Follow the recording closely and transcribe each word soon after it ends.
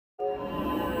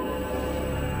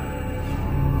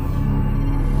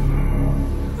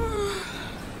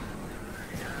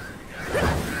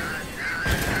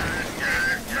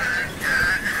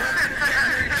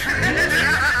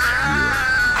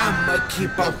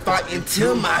fighting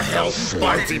till my health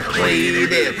bar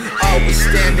depleted. Always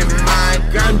standing my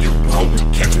ground, you won't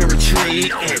catch me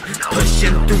retreating.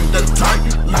 Pushing through the dark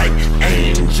like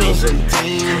angels and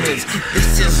demons.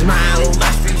 This is my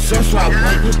last resort, so I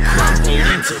won't crumble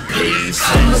into pieces.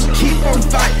 I'ma keep on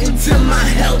fighting till my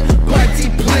health bar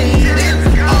depleted.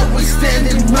 Always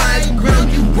standing my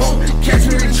ground, you won't catch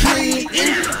me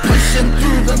retreating. Pushing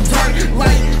through the dark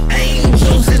like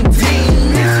angels and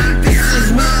demons. This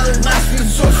is my last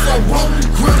resort, so I won't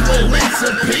crumble into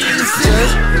pieces.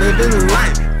 Just living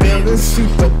life, feeling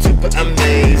super duper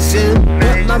amazing.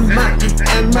 But my mind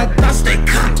and my thoughts, they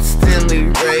constantly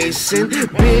racing.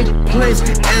 Big place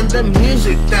and the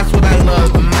music, that's what I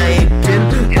love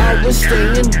making. Always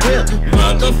staying real,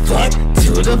 motherfuck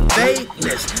to the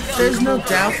fakeness. There's no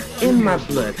doubt in my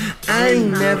blood, I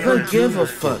ain't never give a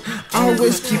fuck.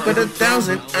 Always keep it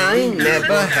 1,000, I ain't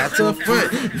never had to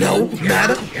front. No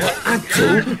matter what I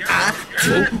do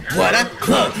what I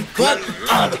love. Fuck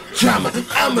all the drama,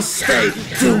 I'ma stay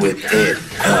doing it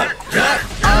up.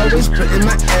 Always putting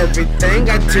my everything,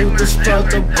 I do this for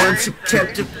the ones who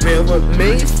kept it real with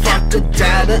me. Fuck the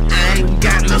data, I ain't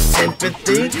got no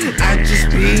sympathy. I just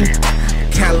be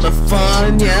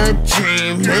California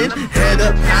dreaming, head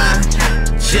up high,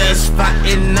 just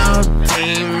fighting all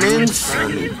demons.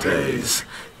 Sunny days,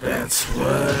 that's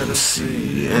what I'm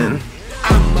seeing.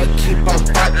 I'ma keep on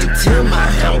fighting till my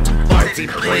health bar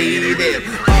depleted.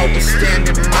 Always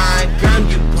standing my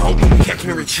ground, you won't catch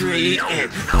me retreating.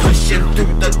 Pushing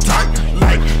through the dark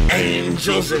like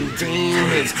angels and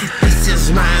demons. This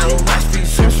is my last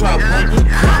resort, so I won't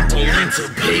crumble into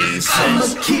pieces. I'ma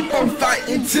keep on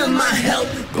fighting till my health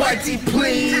bar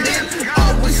depleted.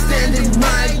 Always standing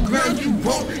my ground, you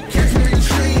won't catch me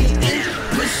retreating.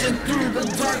 Pushing through the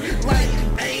dark like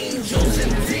angels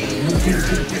and demons.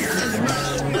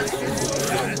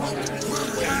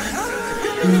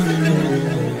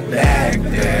 Back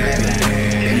then,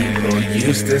 people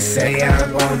used to say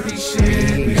I won't be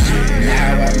shit.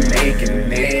 Now I'm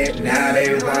making it, now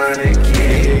they wanna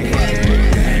kick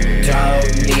it.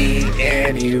 Don't need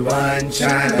anyone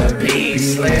tryna be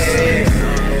slick.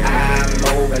 I'm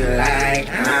moving like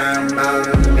I'm on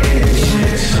a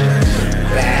mission.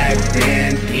 Back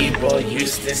then, people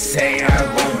used to say I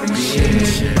won't be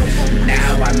shit.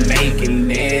 Now I'm making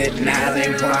it, now they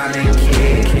wanna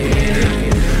kick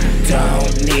it.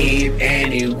 Don't need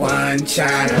anyone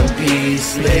tryna be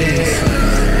slick.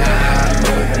 I'm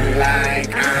moving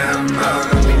like I'm on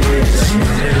a mission.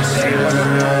 They wanna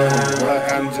know what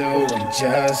I'm doing,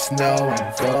 just know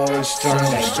I'm going strong.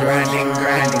 Grinding,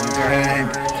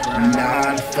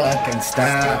 not fucking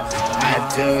stop. I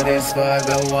do this for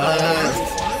the ones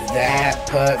that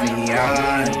put me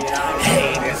on.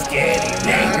 Haters getting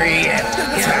angry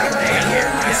every time they hear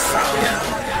my song.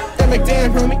 They're like,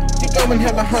 damn homie, you going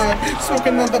hella hard.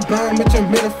 Smoking on the bomb with your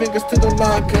middle fingers to the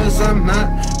law. Cause I'm not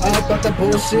about the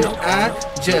bullshit, I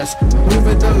just move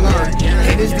it along.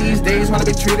 Haters these days wanna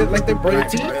be treated like they're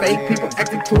royalty. Fake people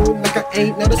acting cool like I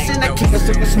ain't noticing. I keep a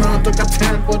super small, don't got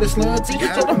time for this loyalty.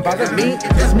 So don't bother me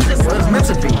if this music was meant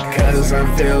to be. Cause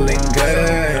I'm feeling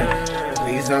good,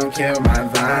 please don't kill my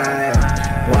vibe.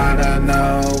 Wanna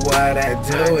know what I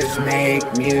do is make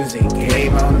music,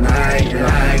 game all night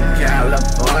like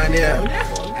California.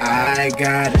 I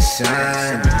gotta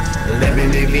shine,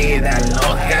 living in vida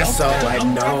loca, so I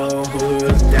know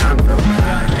who's down for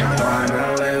mine.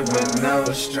 Wanna live with no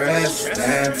stress,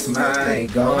 that's my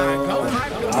goal.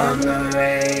 On the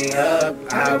way up,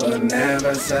 I will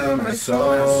never sell my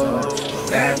soul.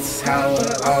 That's how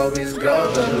it always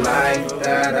goes, the life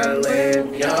that I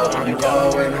live, yo. I'm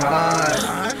going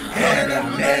hard, and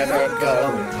I'm never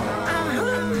going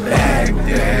home. Back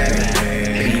then,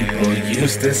 people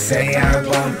used to say I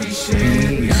won't be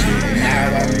shit.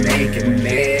 Now I'm making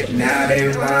it, now they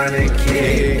wanna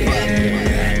kick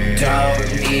it.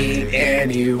 Don't need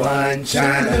anyone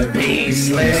tryna be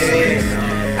slick.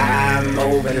 I'm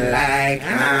moving like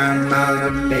I'm on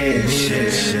a mission.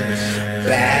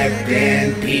 Back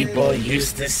then, people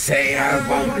used to say I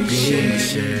won't be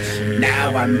shit.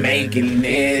 Now I'm making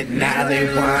it, now they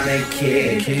wanna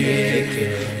kick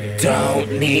it.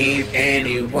 Don't need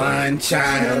anyone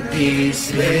tryna be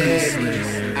slick.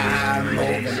 I'm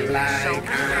moving like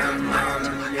I'm on a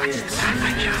mission.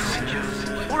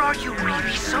 Or are you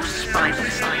really so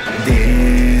spineless?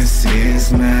 This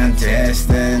is my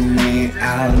destiny.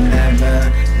 I'll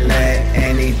never let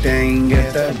anything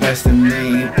get the best of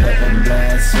me. Putting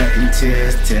blood, sweat, and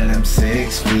tears till I'm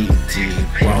 6 feet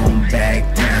deep. Won't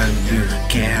back down, you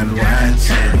can watch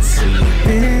and see.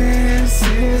 This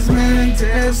is my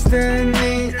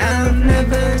destiny. I'll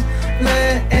never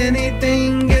let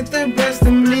anything get the best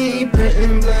of me.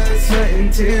 putting blood, sweat,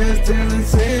 and tears till the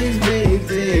 6 feet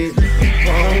deep.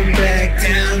 Won't back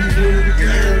down, you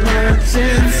got no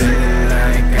chance. Feeling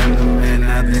like I'm the man,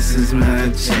 now this is my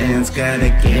chance. Gotta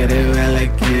get it while I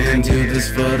can. Do this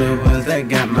for the ones that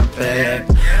got my back.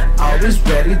 Always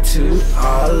ready to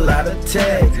all out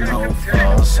attack. No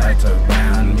false hearts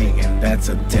around me, and that's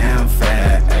a damn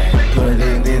fact.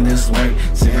 Putting in this work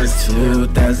since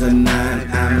 2009.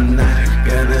 I'm not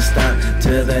gonna stop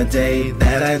till the day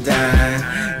that I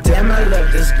die. Damn, I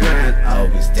love this grind.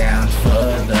 Always down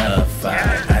for the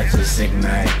fight. I just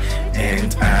ignite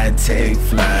and I take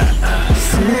flight.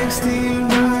 16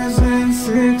 bars and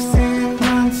 16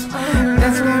 months.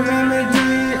 That's my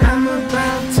remedy. I'm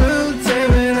about to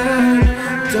take it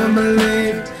out. Don't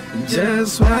believe,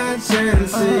 just watch and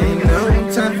see. No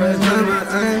time for drama.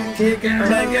 I'm kicking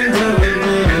back and doing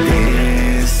it.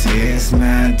 This is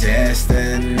my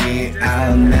destiny.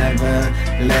 I'll never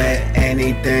let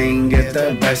anything get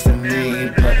the best of me.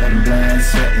 Putting blood,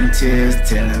 sweat, and tears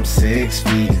till I'm 6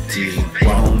 feet deep.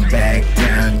 Won't back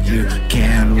down, you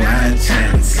can watch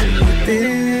and see.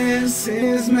 This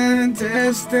is my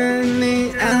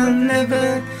destiny. I'll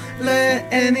never let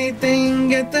anything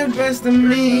get the best of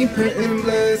me. Putting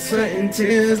blood, sweat, and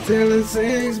tears till I'm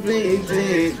 6 feet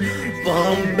deep.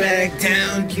 Won't back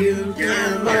down, you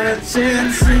can watch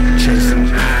and see. Chasing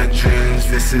my dreams,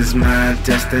 this is my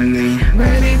destiny.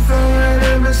 Ready for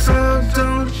whatever, so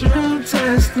don't you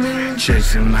test me.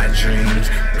 Chasing my dreams,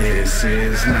 this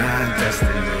is my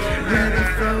destiny. Ready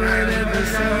for whatever,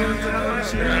 so don't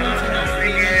you test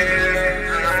me.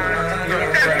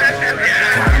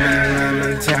 Common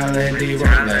mentality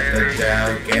won't let the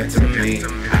doubt get to me.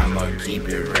 I'ma keep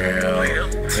it real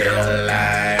till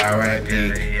I RIP.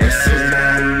 This is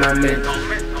my moment,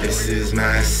 this is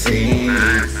my scene.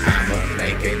 I'ma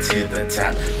make it to the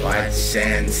top, watch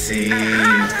and see.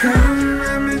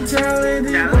 Common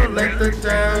mentality won't let the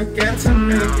doubt get to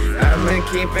me. I'ma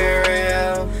keep it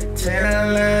real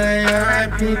till I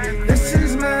RIP. This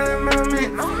is my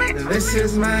moment, this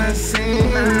is my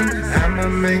scene. I'ma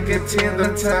make it to the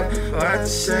top,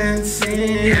 watch and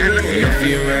see. If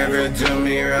you ever do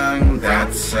me wrong,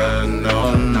 that's a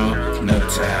no-no. No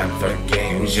time for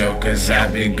games, yo, cause I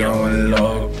be going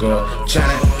loco.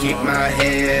 Tryna keep my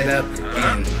head up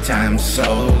in time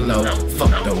so low.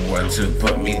 Fuck the ones who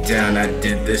put me down, I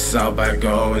did this all by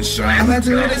going strong. I'm about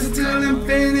to listen to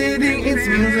infinity, it's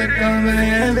music over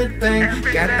everything.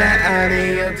 Got that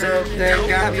audio dope that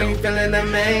got me feeling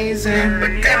amazing.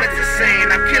 But damn, it's insane,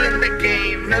 I'm killing the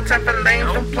game. No time for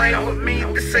lames, don't play with me,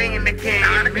 this ain't the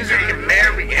game. Music and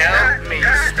Mary help me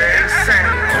stay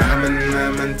sane. Common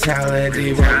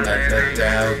mentality won't let the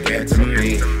doubt get to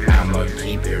me. I'ma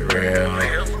keep it real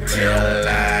till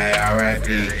I RIP.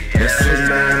 This is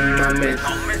my moment,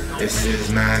 this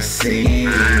is my scene.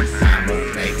 I'ma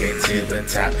make it to the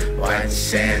top,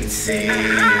 watch and see.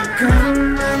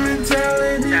 Common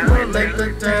mentality won't let the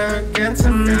doubt get to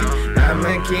me.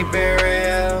 I'ma keep it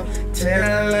real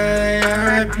till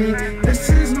I RIP. This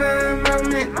is my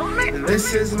moment,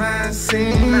 this is my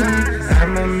scene.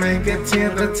 I'ma make it to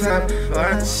the top,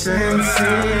 watch and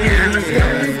see.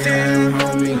 Damn,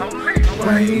 homie,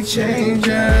 why you change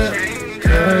up?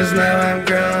 Cause now I'm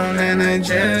grown and I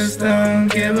just don't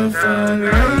give a fuck.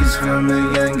 Raised from a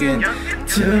youngin'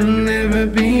 to never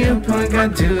be a punk. I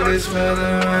do this for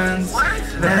the ones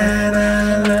that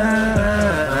I love.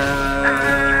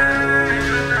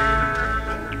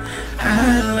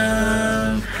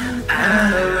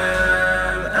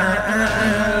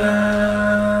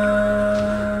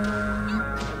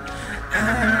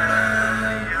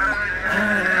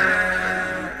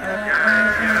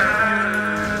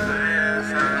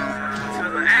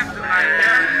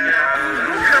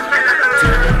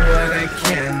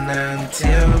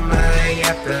 Until my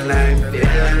afterlife,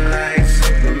 feeling like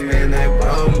Superman, I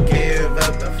won't give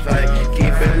up the fight.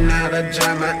 Keeping all the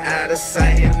drama out of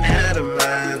sight and out of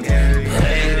mind.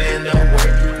 Putting in the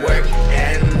work,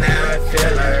 and now I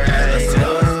feel alright.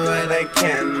 Doing what I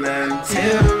can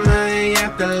until my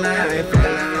afterlife,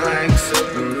 feeling like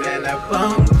Superman, I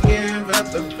won't give up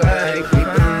the fight.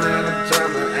 Keeping all the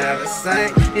drama out of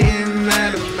sight and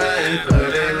out of mind.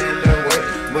 Putting in the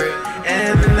work,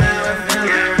 and now I feel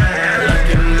alright.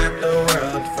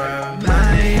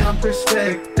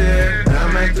 Perspective, I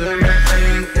might do my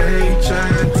thing, ain't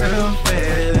trying to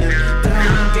fit in.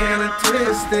 Don't get it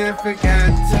twisted,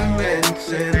 forgot to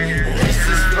mention. This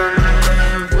is for my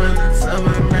loved ones, so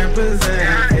I'm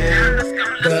representing.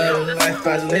 The life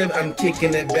I live, I'm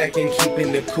kicking it back and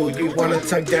keeping it cool. You wanna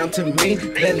talk down to me?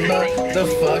 Then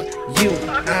motherfuck you.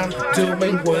 I'm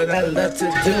doing what I love to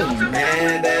do.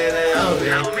 Mad at hold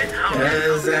it,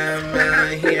 cause I'm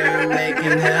out here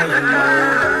making hella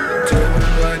more. Doing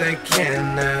what I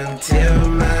can until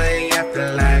my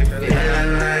afterlife.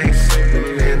 Feeling like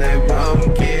Superman, I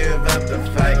won't give up the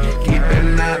fight.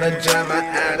 Keeping all the drama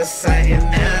out of sight and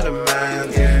out of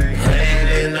mind. Putting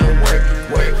in the work,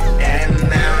 and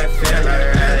now I feel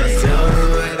alright. Doing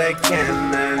what I can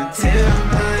until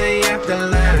my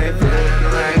afterlife. Feeling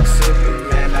like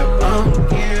Superman, I won't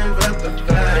give up the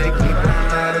fight. Keeping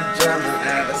all the drama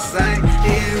out of sight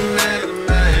and out of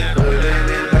mind. Putting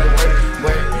in the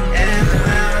work, and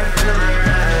now I feel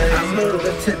alright. I'm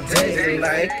moving today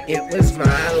like it was my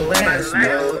last.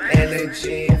 No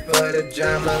energy for the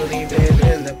drama, leave it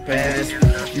in the past.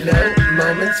 No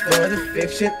moments for the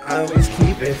fiction, always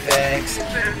keeping facts.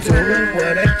 Doing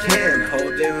what I can,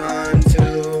 holding on to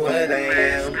what I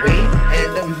am. We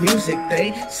and the music,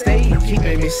 they stay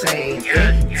keeping me sane.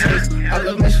 It takes all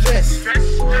of my stress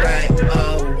right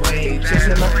away.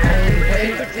 Chasing my own way,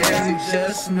 and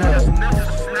just know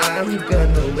I'm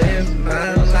gonna live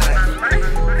my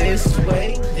life this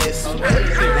way. I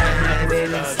had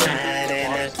it inside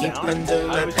and I keep on doing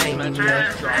my thing, you know.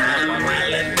 I'm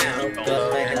wildin' out,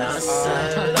 going all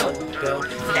loco.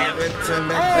 Never turn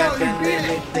my back on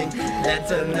anything,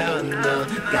 that's a no-no.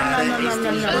 Gotta ace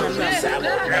the numbers, I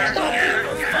will never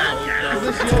ever fall.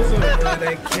 Do what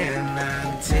I can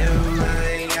until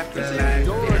my afterlife.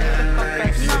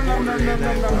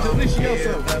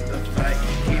 Delicioso.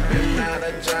 Keeping out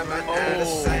of drama, out of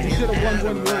sight. You should have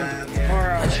won or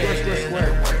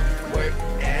square.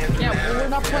 Yeah, we're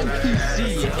not playing PC.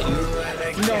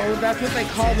 No, that's what they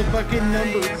call the fucking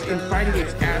numbers in fighting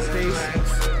its ass face.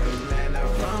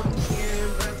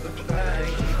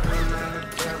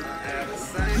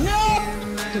 No!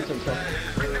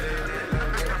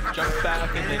 Jump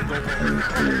back and then go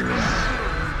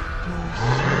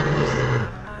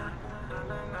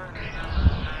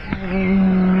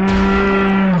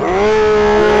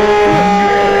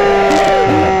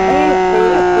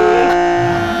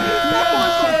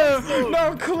No,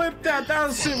 clip that.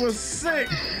 That shit was sick.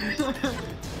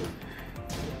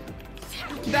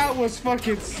 That was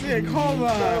fucking sick. Hold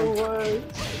on.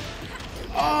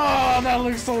 Oh, that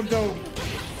looks so dope.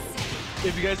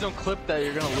 If you guys don't clip that,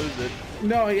 you're gonna lose it.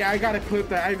 No, yeah, I gotta clip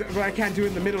that, but I can't do it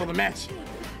in the middle of the match.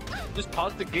 Just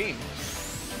pause the game.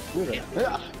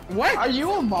 What? Are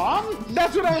you a mom?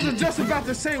 That's what I was just about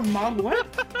to say, Mom. What?